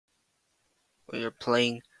We are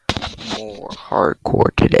playing more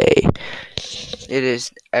hardcore today. It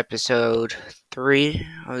is episode 3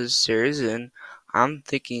 of the series, and I'm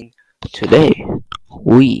thinking today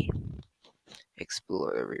we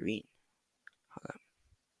explore the ravine.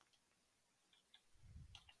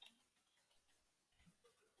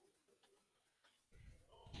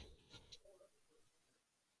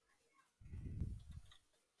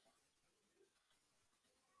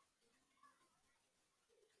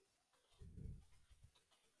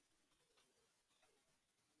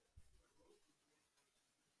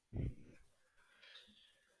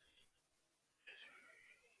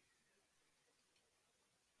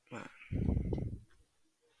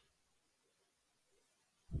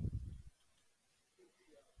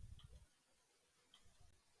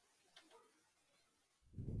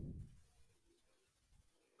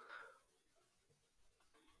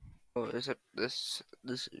 Oh, this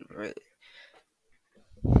is right.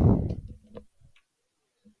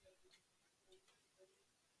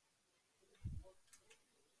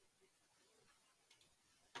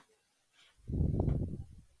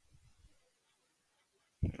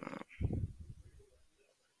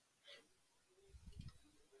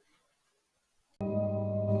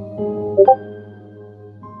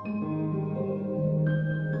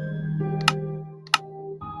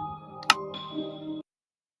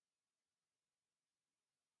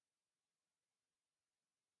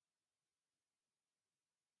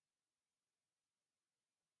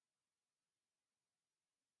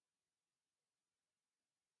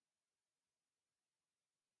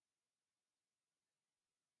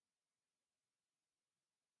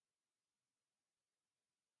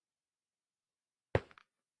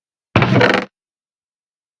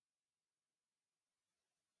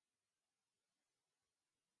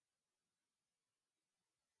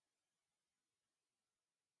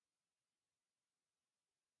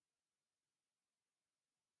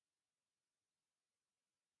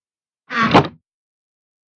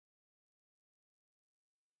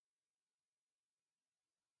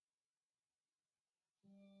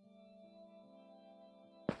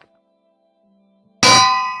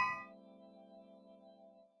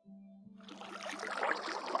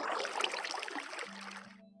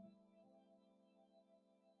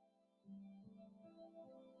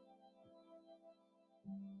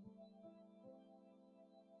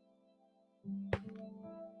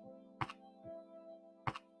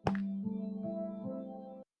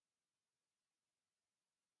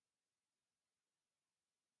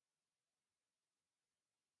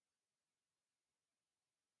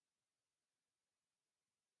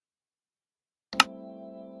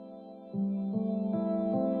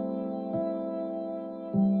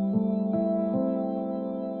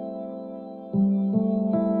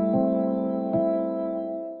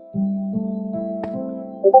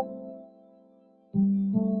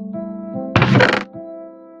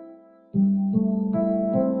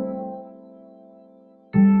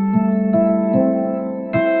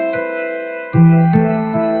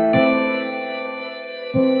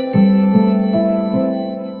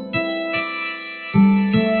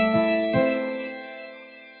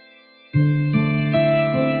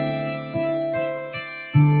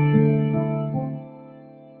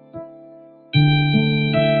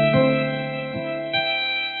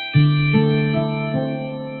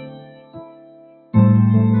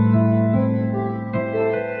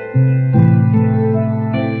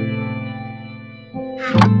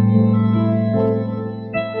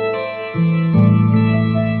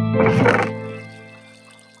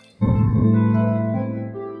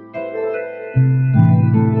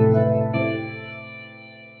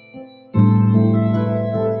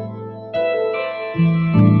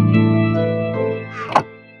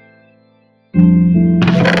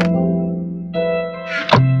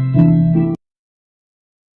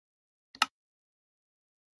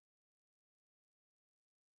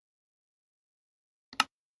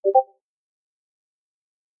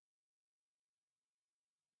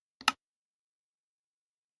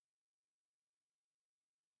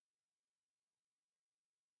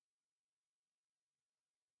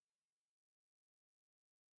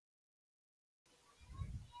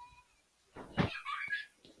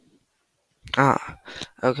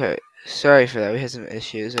 Okay. Sorry for that. We had some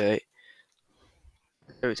issues, right?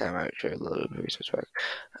 Every time I try a little bit of research back.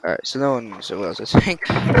 Alright, so no one knows what else I think.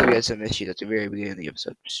 We had some issues at the very beginning of the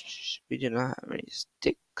episode. We do not have any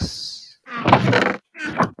sticks.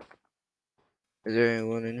 Is there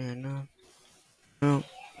anyone in here now? No.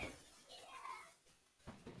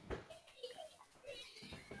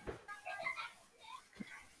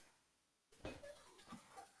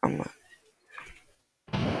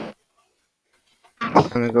 I'm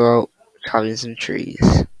gonna go out chopping some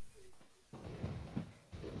trees.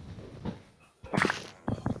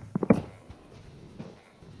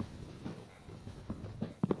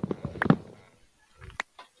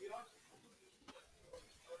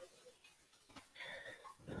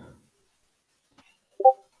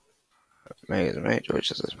 Make as many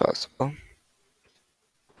torches as possible.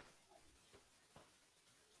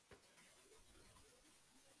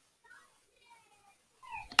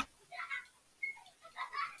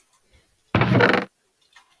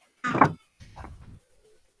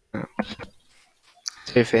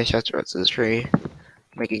 So you finish out the rest of the tree,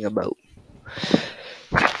 making a boat.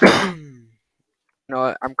 You know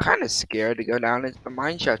what? I'm kind of scared to go down into the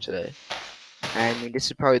mine shaft today. I mean, this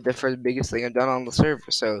is probably the first biggest thing I've done on the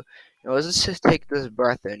server. So, you know, let's just take this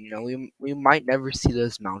breath in. You know, we might never see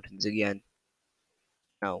those mountains again.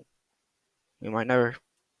 No, we might never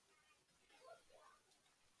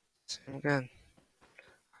see them again.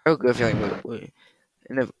 I have a good feeling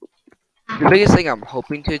and the biggest thing I'm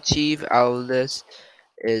hoping to achieve out of this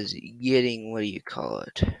is getting, what do you call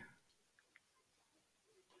it?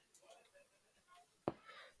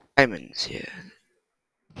 Diamonds, yeah.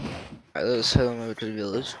 Alright, let's head on over to the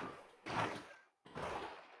village.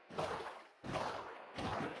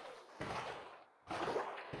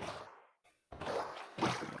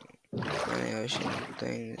 Any ocean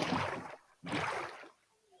thing.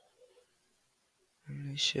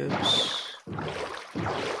 Any ships.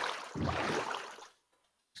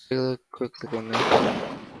 Take a quick look on that.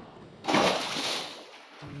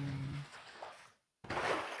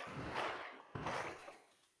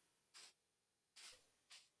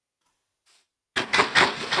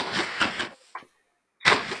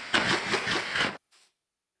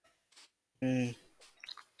 Mm.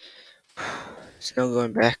 Still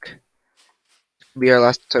going back. Be our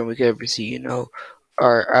last time we could ever see, you know,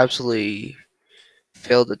 our absolutely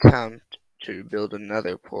failed attempt to build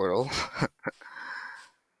another portal.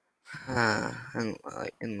 And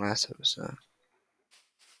like in last episode.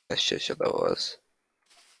 That's just what that was.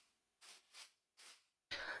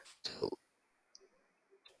 So,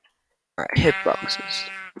 alright, hitboxes.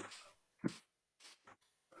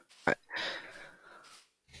 Alright.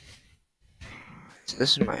 So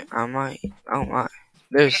this is my, oh my.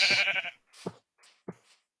 There's,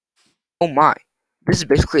 oh my. This is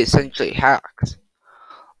basically essentially hacks.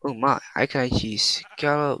 Oh my, I can actually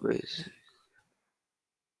scout this.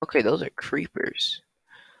 Okay, those are creepers.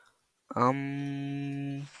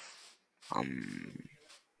 Um, um,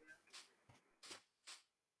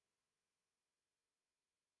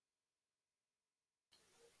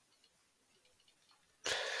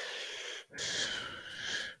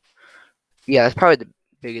 yeah, that's probably the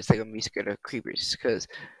biggest thing I'm scared of creepers, because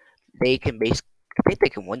they can I think they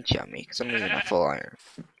can one-shot me, because I'm using a full iron.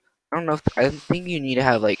 I don't know if, I think you need to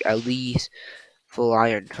have, like, at least full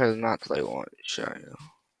iron for them not to, like, one-shot you.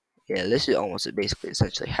 Yeah, this is almost basically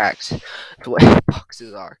essentially hacks. That's what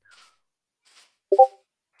boxes are.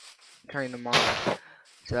 Turning them on,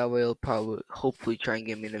 so that way it'll probably, hopefully try and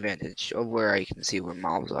give me an advantage of where I can see where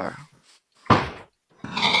mobs are.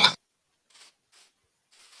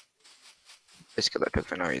 Just because I took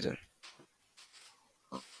for no reason.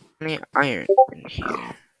 Any iron in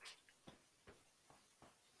here?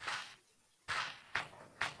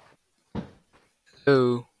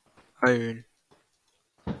 Oh, iron.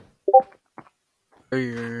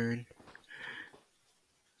 Iron.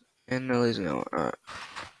 And no, there's no.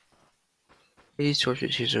 These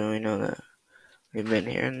torches here, so we know that we've been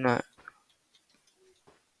here and not.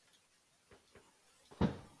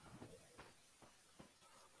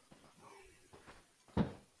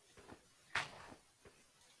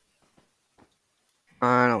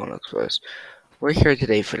 I don't want to explore this. We're here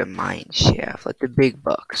today for the mine shaft, like the big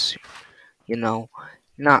bucks. You know,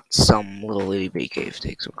 not some little itty bitty cave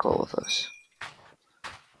take some coal with us.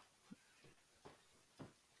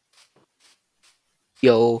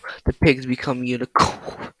 Yo, the pigs become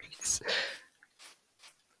unicorns.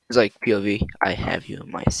 It's like POV, I have you in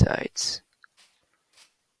my sights.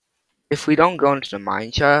 If we don't go into the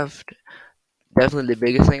mine shaft, definitely the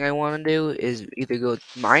biggest thing I want to do is either go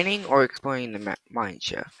mining or exploring the mine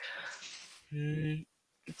shaft. Take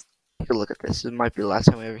a look at this. This might be the last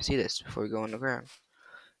time we ever see this before we go underground.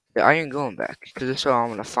 The iron going back, because if so, I'm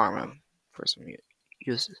gonna farm them for some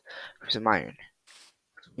uses, for some iron.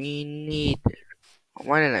 We need.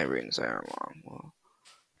 Why didn't I bring this iron along? Well,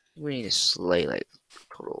 we need to slay like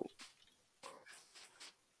total.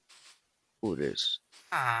 Ooh, there's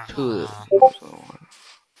two of them.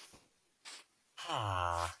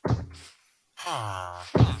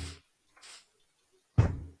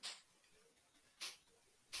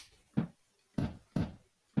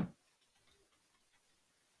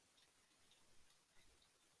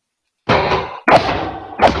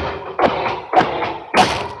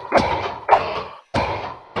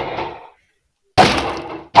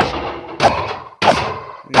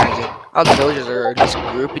 All the villagers are just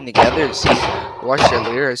grouping together to see watch their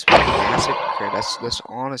leader as being massacred.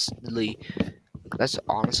 That's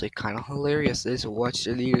honestly kind of hilarious. They just watch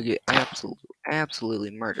their leader get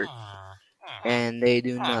absolutely murdered, and they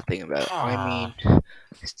do nothing about it. I mean,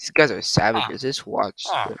 these guys are savages. Just watch.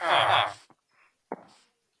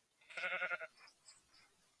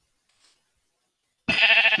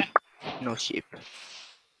 No sheep.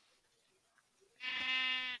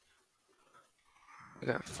 I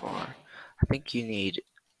got 4. I think you need.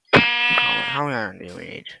 How many iron do we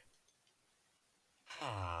need?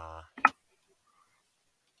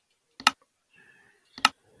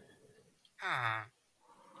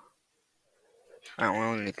 Alright, we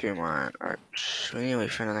only need 3 more iron. Alright, we need to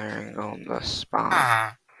wait for another iron golem to spawn.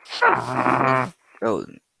 Oh,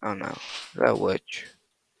 oh no. Is that a witch?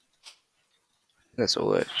 That's a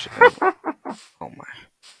witch. Oh my.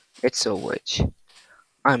 It's a witch.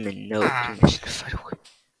 I'm in no condition to fight a witch.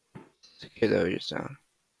 Okay, that was just down.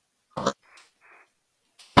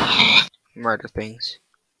 Murder things.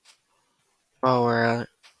 Oh, we're at it.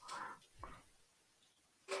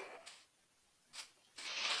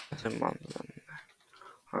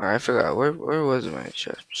 Alright, I forgot. Where was my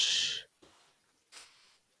chest?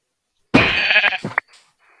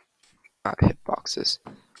 Hitboxes.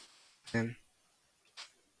 And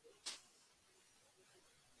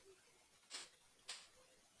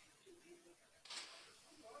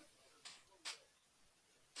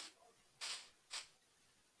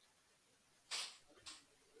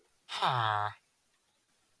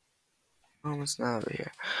almost not over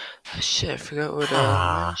here. Oh, shit, I forgot what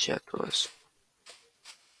mine chest was.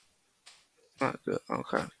 Not good.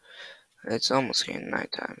 Okay. It's almost getting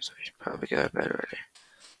nighttime, so we should probably go to bed already.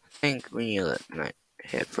 I think we need to let night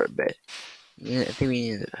hit for a bit. I think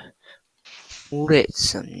we need to let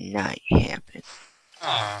some night happen.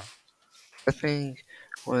 I think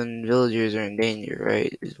when villagers are in danger,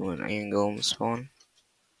 right, is when iron golems spawn.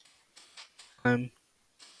 I'm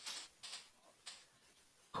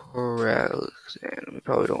correct, and we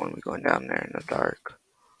probably don't want to be going down there in the dark.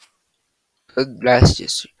 That's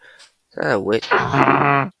just. Is that a witch?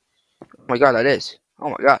 Oh my god, that is. Oh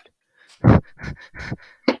my god.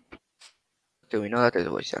 Okay, we know that there's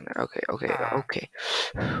a witch down there. Okay.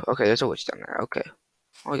 Okay, there's a witch down there. Okay.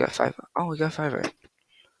 Oh, we got 5. Oh, we got 5 right.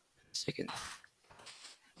 Second.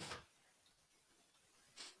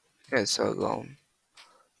 Yeah, so long.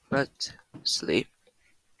 Let's sleep.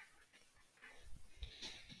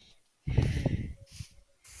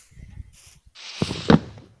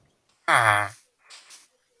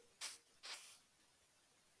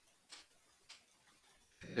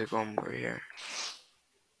 They're going over here.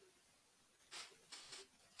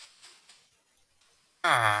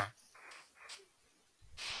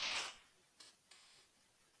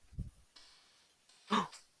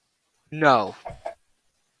 No.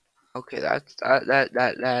 Okay,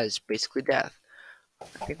 that is basically death. I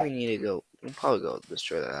think we need to go. We'll probably go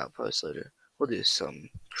destroy that outpost later. We'll do some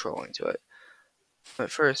trolling to it. But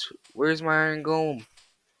first, where's my iron golem?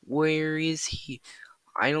 Where is he?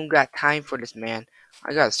 I don't got time for this, man.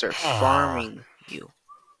 I gotta start farming you.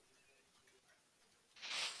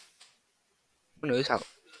 Who knows how?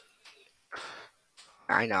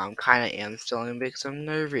 I know, I'm kind of am still in because I'm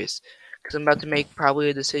nervous. Because I'm about to make probably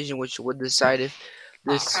a decision which would decide if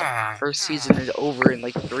this first season is over in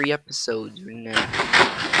like 3 episodes or no. I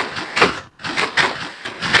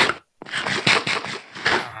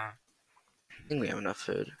think we have enough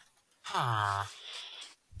food. Oh.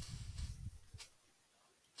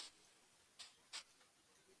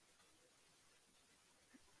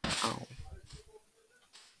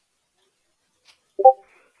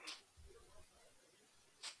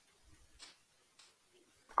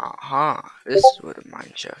 This is what a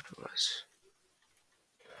mine shaft was.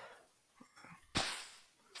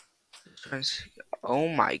 Oh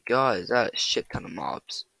my god, is that a shit ton of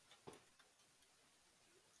mobs?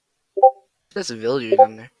 There's a villager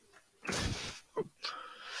down there.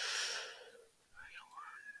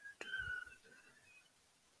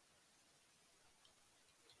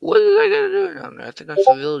 What is I gonna do down there? I think that's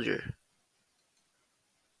a villager.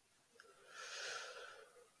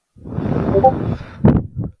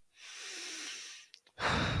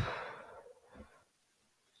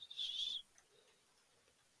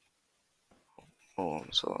 Oh,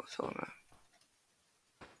 I'm so feeling that.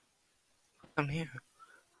 I'm here.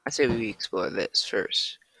 I say we explore this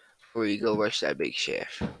first before we go rush that big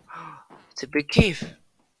shaft. It's a big cave.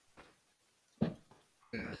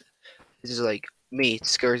 This is like me,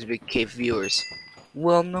 Scar's Big Cave viewers.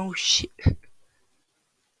 Well, no shit.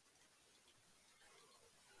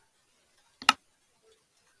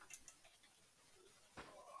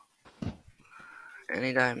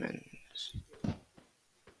 Any diamonds?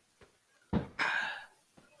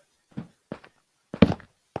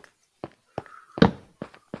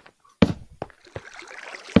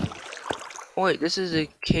 Oh, wait, this is a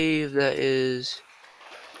cave that is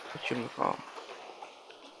whatchamacallit.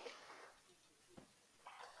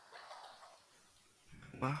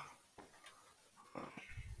 Wow.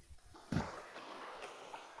 Oh,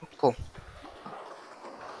 cool.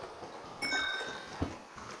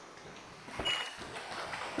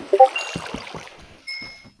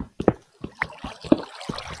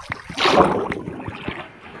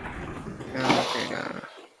 Okay, now.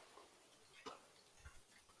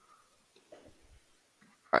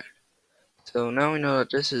 Alright. So now we know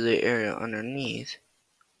that this is the area underneath.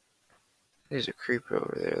 There's a creeper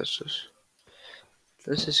over there.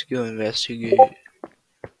 Let's just go investigate.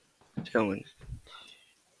 Someone.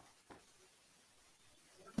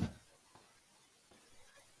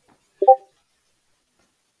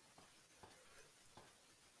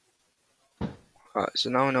 Alright, so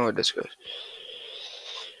now we know where this goes.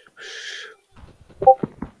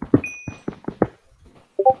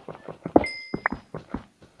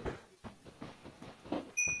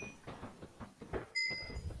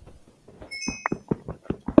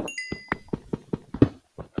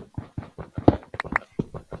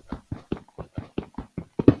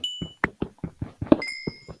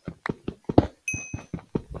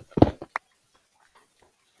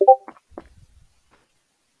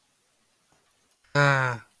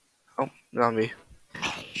 Ah. Oh, zombie.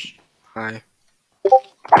 Hi.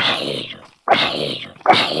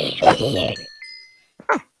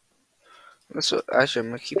 That's what, actually, I'm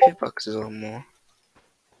gonna keep hitboxes a little more.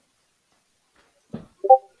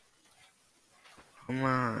 Come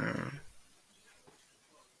on.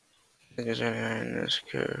 I think there's anything in this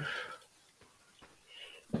curve.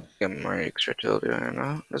 Get more extra utility right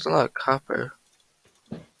now. There's a lot of copper.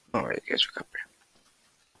 Alright, guys, for copper.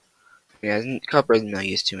 Yeah, copper is no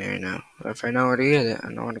use to me right now. But if I know where to get it, I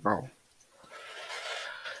know where to go.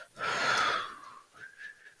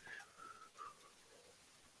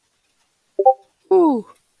 Ooh.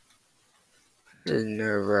 This is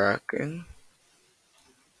nerve-wracking.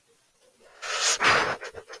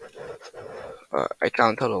 I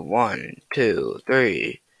count total 1, 2,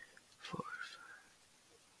 3, 4,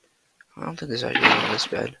 5. I don't think this actually is this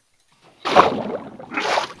bad.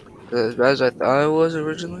 Is it as bad as I thought it was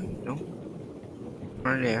originally? No.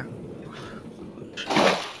 Right there.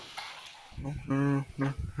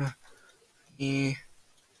 Yeah.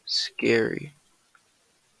 Scary.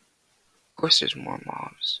 Of course there's more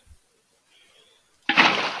mobs.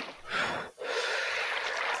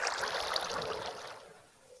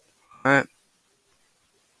 Alright.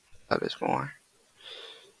 That is more.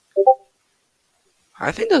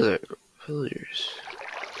 I think those are villagers.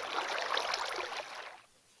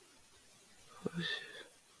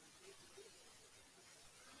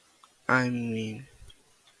 I mean...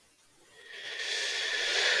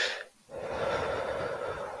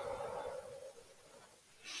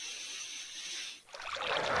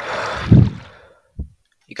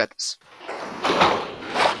 You got this.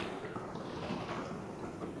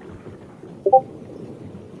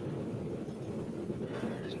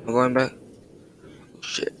 I'm going back. Oh,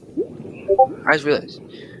 shit. I just realized.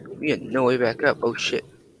 We had no way back up. Oh shit.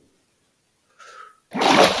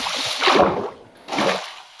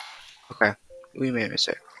 Okay. We made a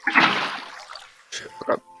mistake. Shit, fuck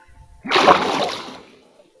up.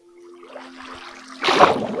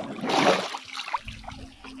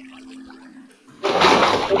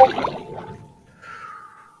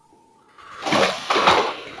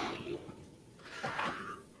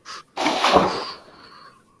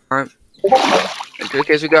 Alright. Into the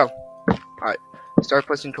case we go. Alright. Start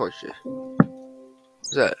placing torches.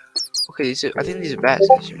 What's that? Okay, I think these are bats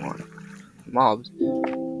anymore. Mobs.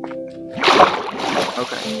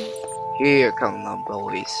 Okay. Here come the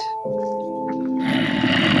boys.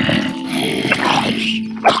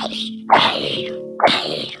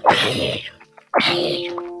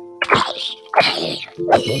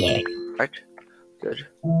 Right? Good.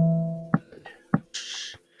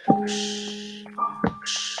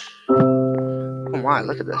 Oh my,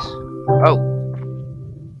 look at this. Oh.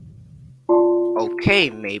 Okay,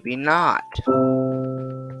 maybe not.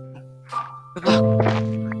 Good luck.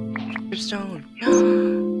 Stone.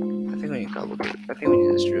 I think we need cobble. I think we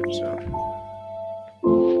need this strip stone.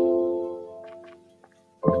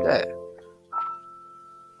 Look at that.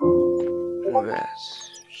 More bats.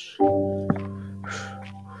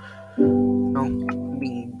 No, I'm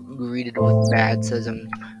being greeted with bats as I'm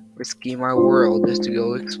risking my world just to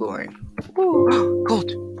go exploring. Woo!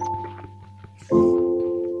 Gold!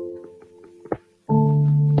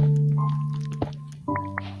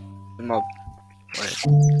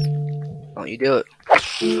 Don't you do it.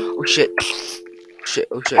 Oh shit. Shit,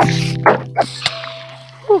 oh shit.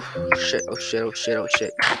 Whew. Shit, oh shit, oh shit, oh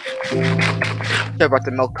shit. Sorry about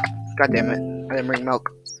the milk. God damn it. I didn't bring milk.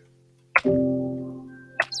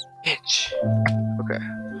 Bitch. Okay.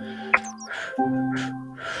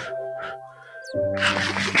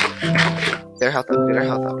 Get our health up, get our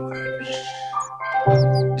health up.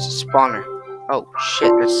 There's a spawner. Oh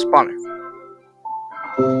shit, there's a spawner.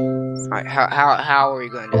 Alright, how are we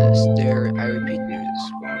gonna do this? I repeat, there's a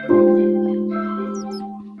spawner.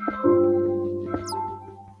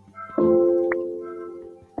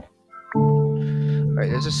 Alright,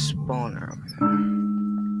 there's a spawner over there.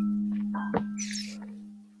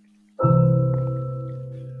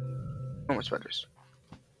 No more spiders.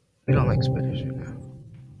 We don't like spiders right now.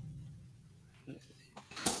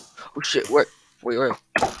 Oh shit, wait. No,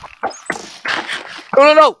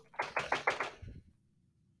 no, no!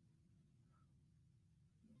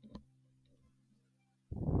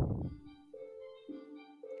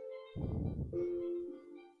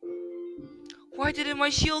 Why didn't my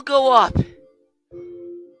shield go up?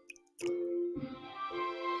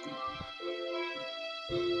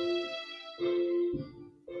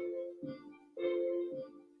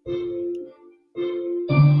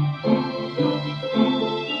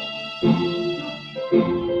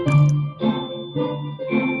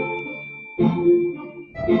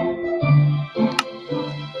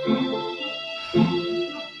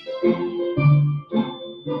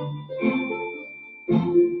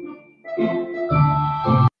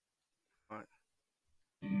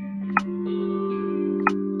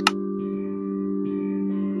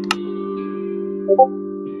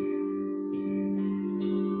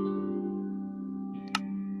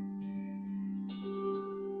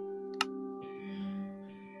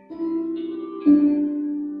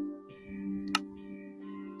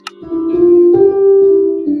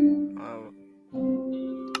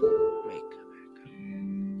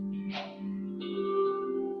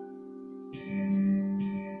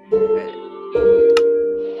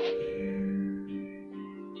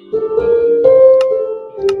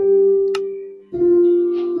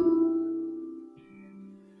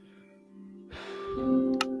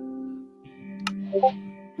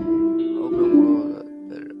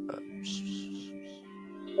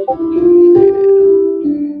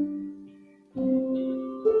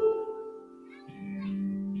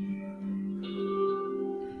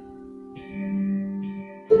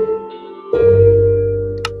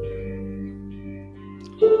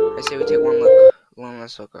 I say we take one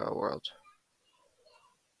last look at our world.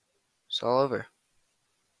 It's all over.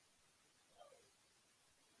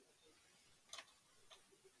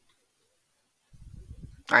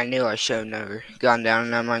 I knew I should have never gone down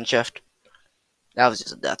in that mine shaft. That was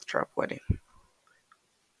just a death trap wedding.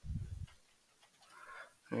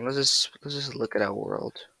 Let's just look at our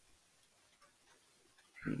world.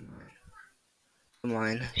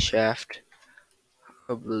 Mine shaft.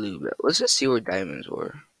 A blue belt. Let's just see where diamonds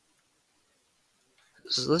were.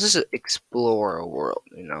 Let's just explore a world,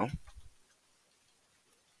 you know.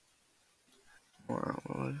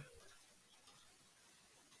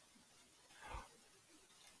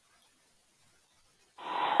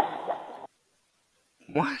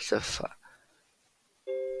 What the fuck?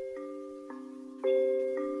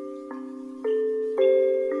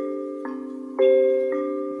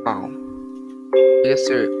 Wow. I guess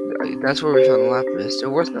that's where we found the lapis. There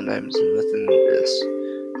was no diamonds within this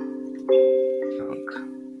chunk.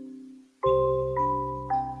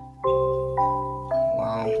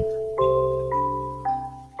 Wow.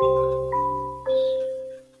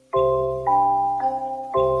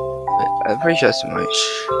 I'm pretty sure that's much.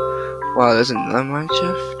 Wow, there's another mine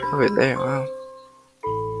shaft over there. Wow.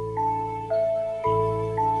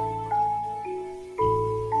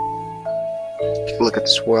 Take a look at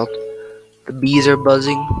this world. The bees are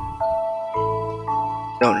buzzing.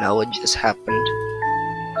 Don't know what just happened.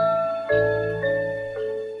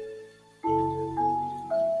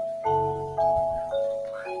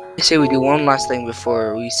 I say we do one last thing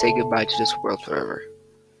before we say goodbye to this world forever.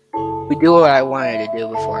 We do what I wanted to do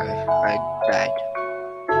before I died.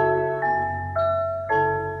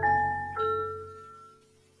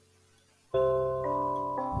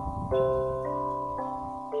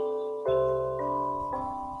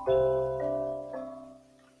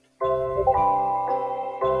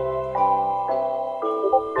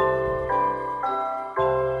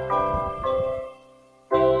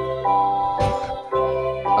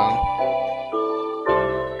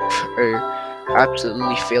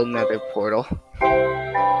 Absolutely failed nether portal.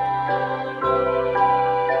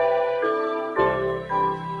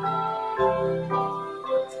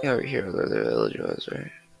 Yeah, over here where the village was,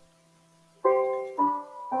 right?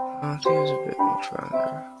 I think it was a bit more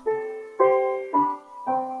farther.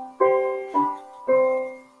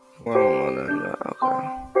 Well, then, okay.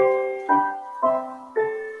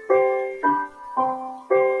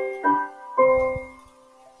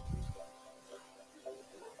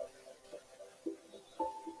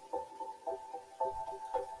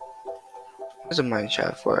 There's a mine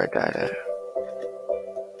shaft where I died at.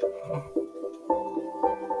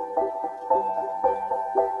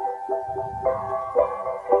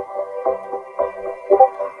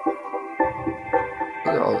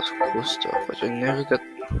 Look at all this cool stuff, which I never got.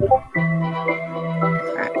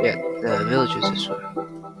 Yeah, the village is this way.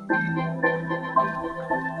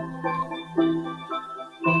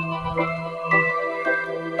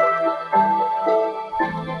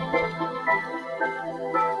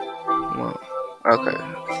 Well, okay,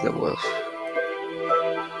 the wolf.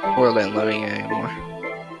 We're not loading it anymore.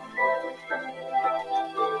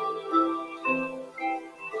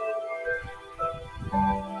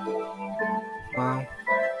 Wow.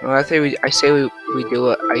 Well, I say we do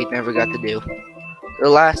what I never got to do. The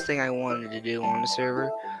last thing I wanted to do on the server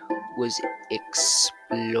was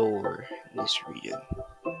explore this region.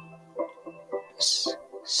 Just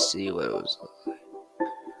see what it was like.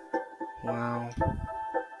 Wow.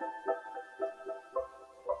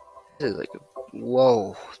 This is like a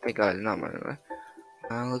whoa. Thank God, not my way.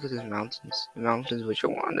 Look at these mountains. The mountains which I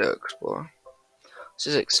wanted to explore. Let's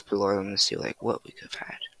just explore them to see like what we could have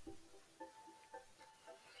had.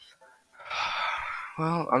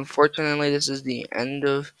 Well, unfortunately, this is the end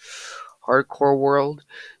of Hardcore World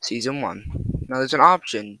Season 1. Now, there's an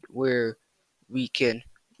option where we can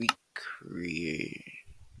recreate.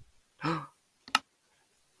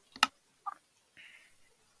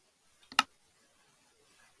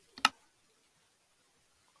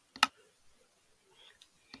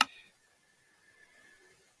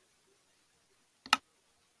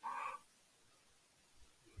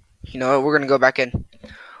 You know what? We're gonna go back in.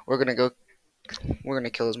 We're gonna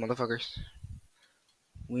kill those motherfuckers.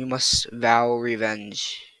 We must vow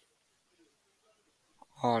revenge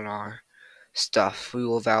on our stuff. We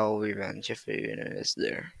will vow revenge if it is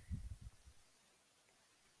there.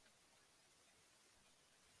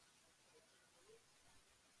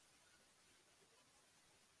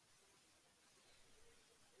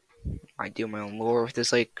 I do my own lore with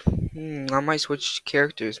this, like, I might switch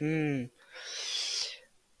characters.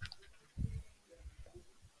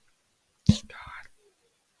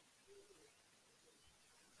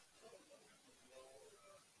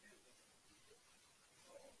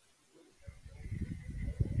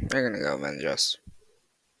 They're gonna go avenge us.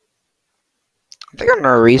 I think I'm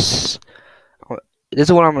gonna this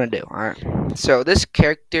is what I'm gonna do. Alright. So this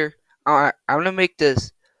character, I'm gonna make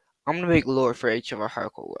this. I'm gonna make lore for each of our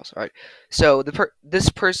hardcore worlds. Alright. So this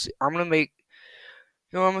person, I'm gonna make.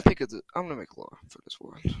 You know, I'm gonna make lore for this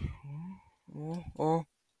world. Oh.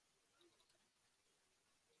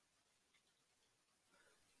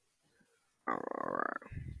 Alright.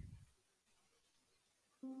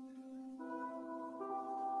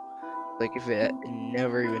 Like if it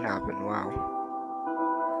never even happened. Wow.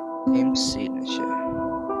 Same seed and shit.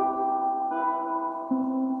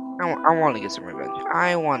 I want to get some revenge.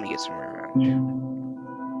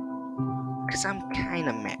 Because I'm kind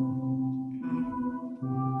of mad.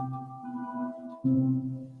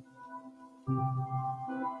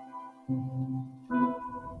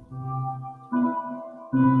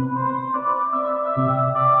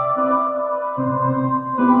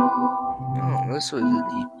 Oh, this was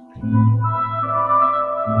deep.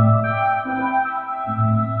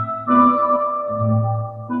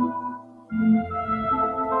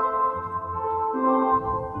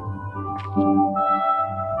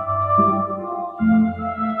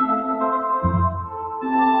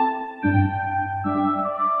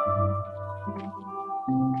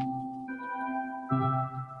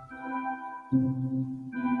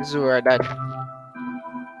 This is where I died.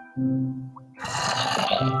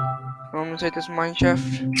 I'm gonna take this mine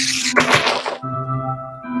shaft.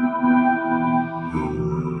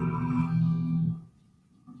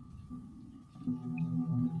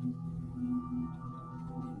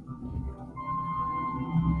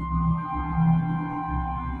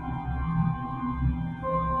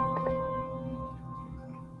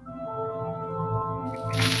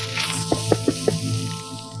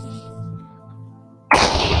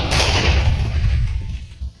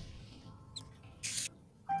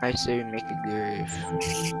 I say we make a grave.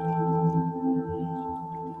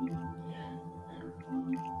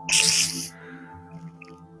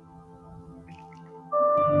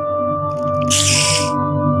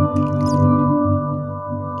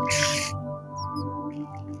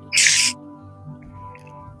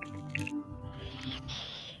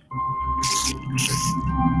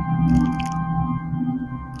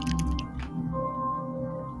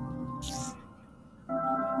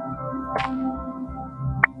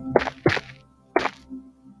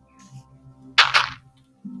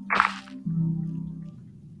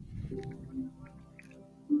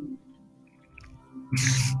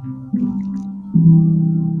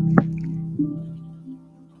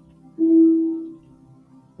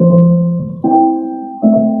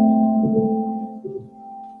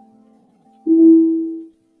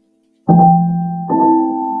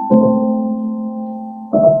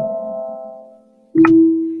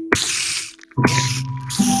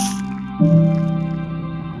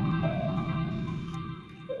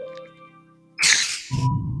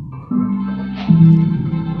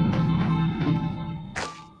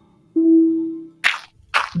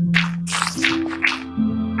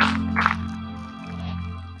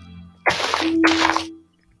 Just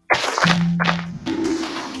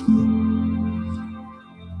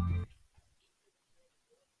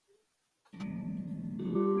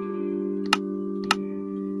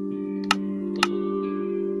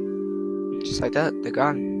like that, they're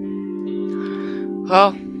gone.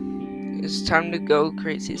 Well, it's time to go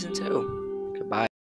create season 2. Goodbye.